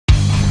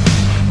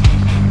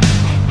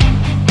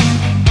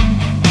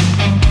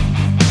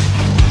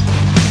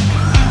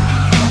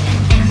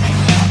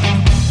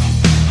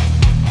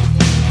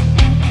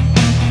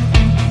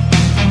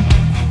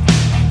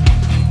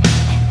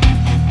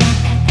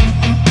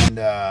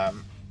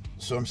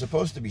So I'm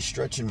supposed to be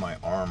stretching my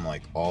arm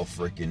like all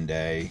freaking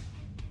day.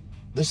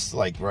 This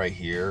like right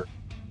here.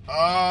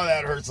 Oh,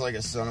 that hurts like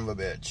a son of a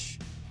bitch.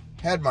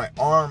 Had my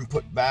arm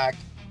put back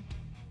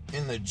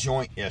in the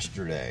joint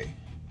yesterday.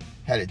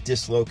 Had it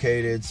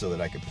dislocated so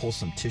that I could pull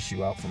some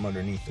tissue out from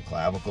underneath the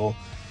clavicle.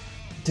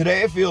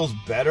 Today it feels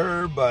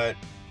better, but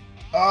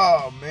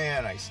oh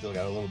man, I still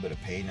got a little bit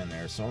of pain in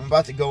there. So I'm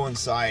about to go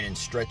inside and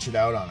stretch it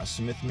out on a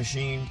Smith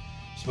machine.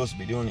 I'm supposed to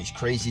be doing these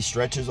crazy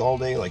stretches all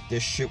day like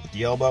this shit with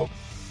the elbow.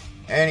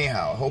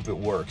 Anyhow, I hope it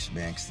works,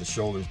 man, because the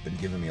shoulder's been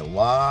giving me a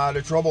lot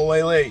of trouble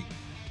lately.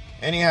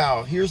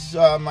 Anyhow, here's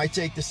my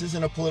take. This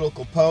isn't a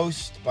political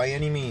post by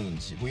any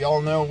means. We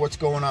all know what's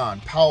going on.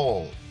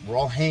 Powell, we're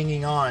all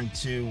hanging on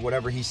to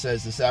whatever he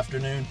says this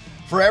afternoon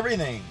for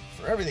everything.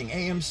 For everything.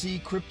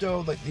 AMC,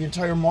 crypto, like the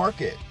entire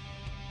market.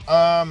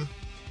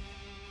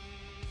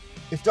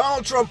 If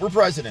Donald Trump were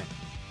president,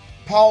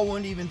 Powell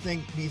wouldn't even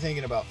be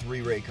thinking about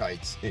 3 rate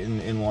hikes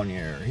in 1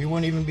 year. He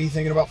wouldn't even be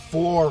thinking about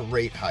 4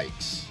 rate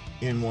hikes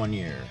in 1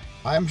 year.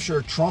 I'm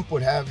sure Trump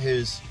would have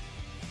his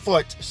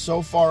foot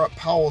so far up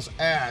Powell's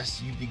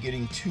ass, you'd be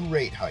getting 2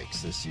 rate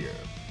hikes this year.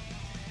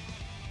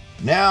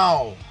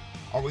 Now,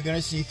 are we going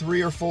to see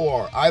 3 or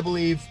 4? I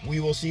believe we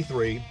will see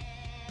 3.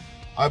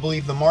 I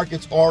believe the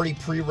market's already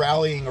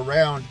pre-rallying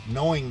around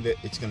knowing that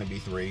it's going to be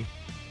 3.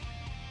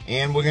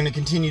 And we're going to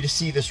continue to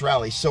see this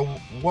rally. So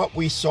what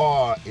we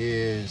saw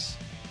is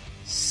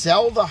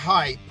sell the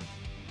hype,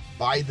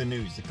 buy the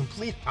news. The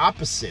complete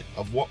opposite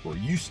of what we're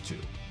used to.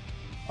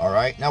 All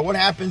right. Now, what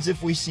happens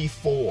if we see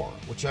 4?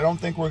 Which I don't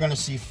think we're going to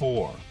see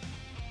 4.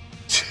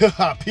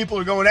 People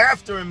are going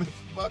after him.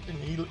 Fucking,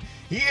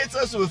 he hits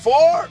us with 4.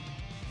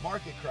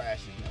 Market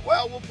crashes.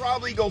 Well, we'll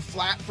probably go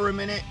flat for a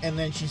minute, and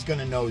then she's going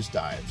to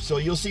nosedive. So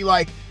you'll see,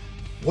 like,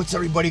 what's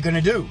everybody going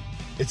to do?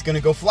 It's going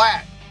to go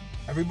flat.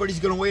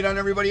 Everybody's going to wait on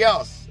everybody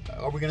else.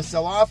 Are we going to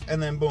sell off?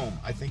 And then boom.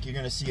 I think you're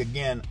going to see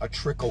again a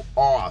trickle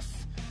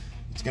off.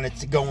 It's going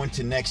to go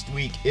into next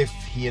week if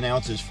he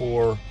announces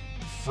 4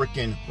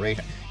 freaking rate.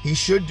 He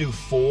should do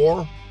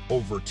 4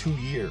 over 2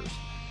 years,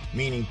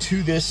 meaning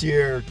 2 this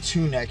year,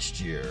 2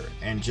 next year,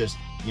 and just,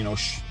 you know,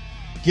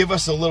 give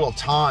us a little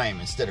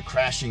time instead of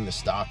crashing the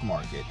stock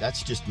market.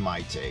 That's just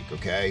my take,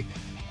 okay?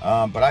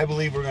 But I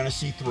believe we're going to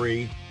see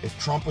 3 if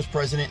Trump was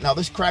president. Now,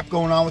 this crap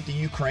going on with the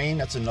Ukraine,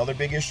 that's another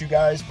big issue,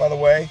 guys, by the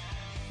way.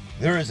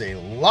 There is a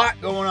lot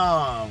going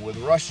on with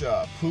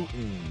Russia,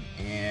 Putin,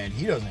 and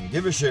he doesn't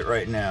give a shit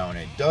right now. And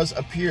it does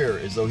appear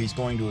as though he's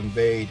going to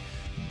invade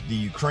the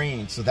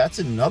Ukraine. So that's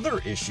another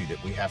issue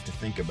that we have to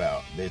think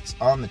about that's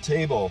on the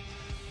table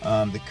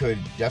that could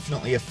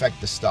definitely affect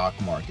the stock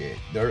market.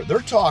 They're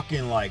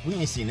talking like we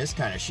ain't seen this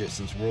kind of shit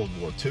since World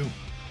War II.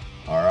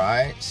 All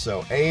right,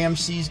 so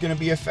AMC is going to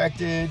be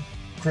affected.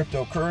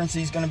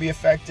 Cryptocurrency is going to be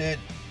affected.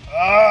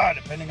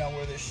 Depending on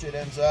where this shit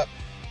ends up.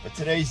 But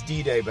today's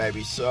D-Day,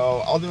 baby.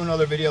 So I'll do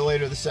another video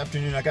later this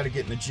afternoon. I got to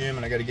get in the gym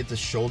and I got to get this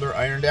shoulder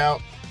ironed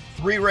out.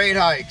 3 rate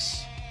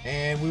hikes,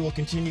 and we will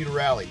continue to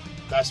rally.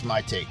 That's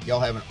my take. Y'all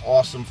have an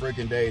awesome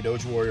freaking day.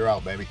 Doge Warrior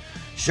out, baby.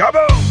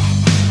 Shaboom!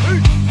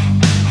 Peace!